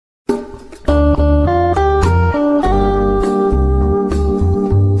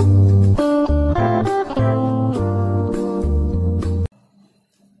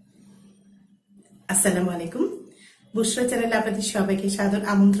বুশরা চ্যানেলে আপনাদের সবাইকে সাদর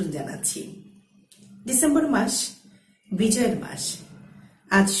আমন্ত্রণ জানাচ্ছি। ডিসেম্বর মাস বিজয়ের মাস।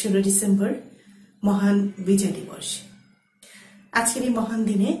 আজ 16 ডিসেম্বর, মহান বিজয় দিবস। আজকের এই মহান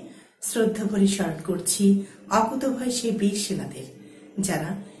দিনে শ্রদ্ধা ভরে স্মরণ করছি অকুতোভয় সেই বীর সেনাদের, যারা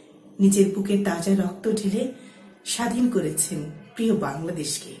নিজের বুকে তাজা রক্ত ঢেলে স্বাধীন করেছেন প্রিয়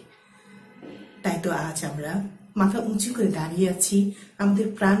বাংলাদেশকে। তাই তো আজ আমরা মাথা উঁচু করে দাঁড়িয়ে আছি আমাদের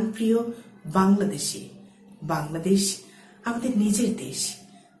প্রাণ প্রিয় বাংলাদেশে। বাংলাদেশ আমাদের নিজের দেশ,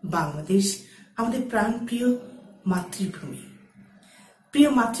 বাংলাদেশ আমাদের প্রাণ প্রিয় মাতৃভূমি। প্রিয়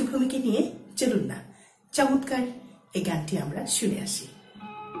মাতৃভূমিকে নিয়ে চলুন না চমৎকার এই গানটি আমরা শুনে আসি।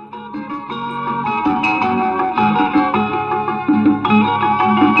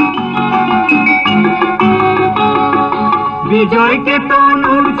 বিজয় কেতন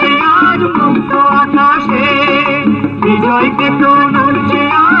উড়ছে আজ মুক্ত আকাশে, বিজয় কেতন উড়ছে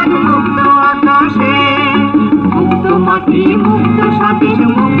আজ মুক্ত আকাশে। মুক্ত মাটি, মুক্ত স্বাধীন,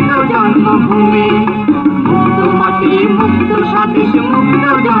 মুক্ত জন্মভূমি, মুক্ত মাটি, মুক্ত স্বাধীন, মুক্ত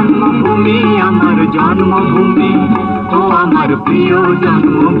জন্মভূমি, আমার জন্মভূমি, ও আমার প্রিয়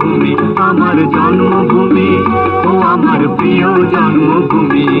জন্মভূমি, আমার জন্মভূমি, ও আমার প্রিয়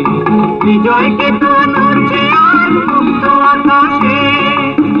জন্মভূমি। বিজয় কেতন উড়ছে আজ মুক্ত আকাশে,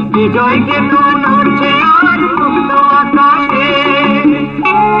 বিজয় কেতন উড়ছে আজ মুক্ত আকাশে।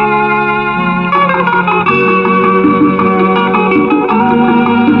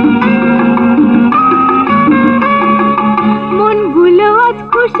 মনগুলো আজ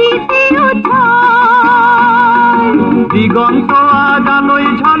খুশিতে উত্থাল, দিগন্ত আজ আলোয়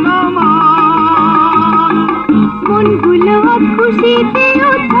ঝলমল। মনগুলো আজ খুশিতে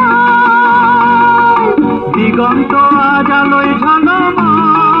উত্থাল, দিগন্ত আজ আলোয় ঝলমল।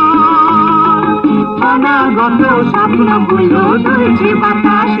 অনাগত স্বপ্নগুলো দুলছে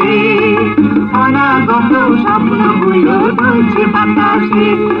বাতাসে, অনাগত স্বপ্নগুলো দুলছে বাতাসে।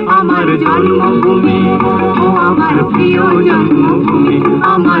 আমার জন্মভূমি, ও আমার প্রিয় জন্মভূমি,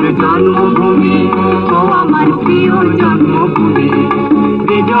 আমার জন্মভূমি, ও আমার প্রিয় জন্মভূমি।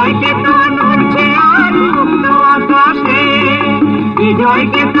 বিজয় কেতন উড়ছে আজ মুক্ত আকাশে, বিজয়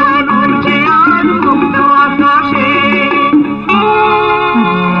কেতন উড়ছে আজ মুক্ত আকাশে।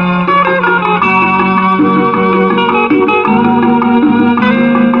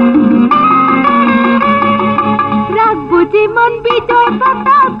 রাখবো জীবন বিজয়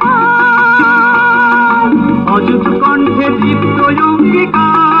পতাকা, অযুত কণ্ঠে দীপ্ত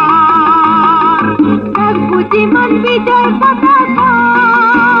অঙ্গীকার। রাখবো জীবন বিজয় পতাকা,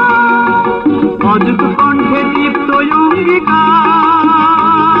 অযুত কণ্ঠে দীপ্ত অঙ্গীকার।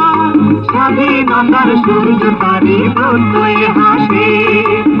 স্বাধীনতার সূর্য তারি প্রত্যয়ে হাসে,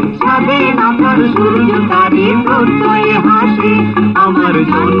 স্বাধীনতার সূর্য তারি প্রত্যয়ে হাসে। আমার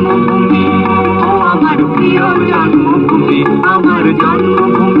জন্মভূমি, ও আমার প্রিয় জন্মভূমি, আমার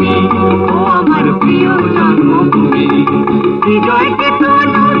জন্মভূমি, ও আমার প্রিয় জন্মভূমি। বিজয় কেতন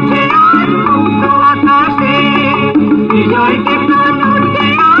উড়ছে আজ মুক্ত আকাশে, বিজয় কেতন উড়ছে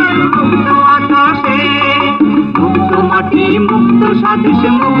আজ মুক্ত আকাশে। মুক্ত মাটি, মুক্ত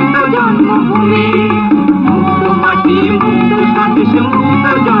স্বাধীন, মুক্ত জন্মভূমি, মুক্ত মাটি, মুক্ত স্বাধীন, মুক্ত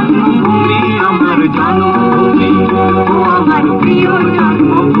জন্মভূমি, আমার জন্মভূমি, ও আমার প্রিয়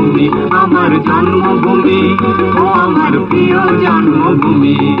জন্মভূমি, আমার জন্মভূমি, ও আমার প্রিয়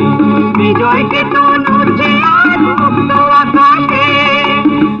জন্মভূমি। বিজয় কেতন উড়ছে আজ মুক্ত আকাশে,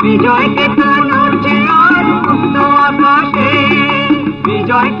 বিজয় কেতন উড়ছে আজ মুক্ত আকাশে,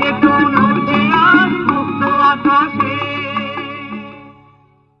 বিজয় কেতন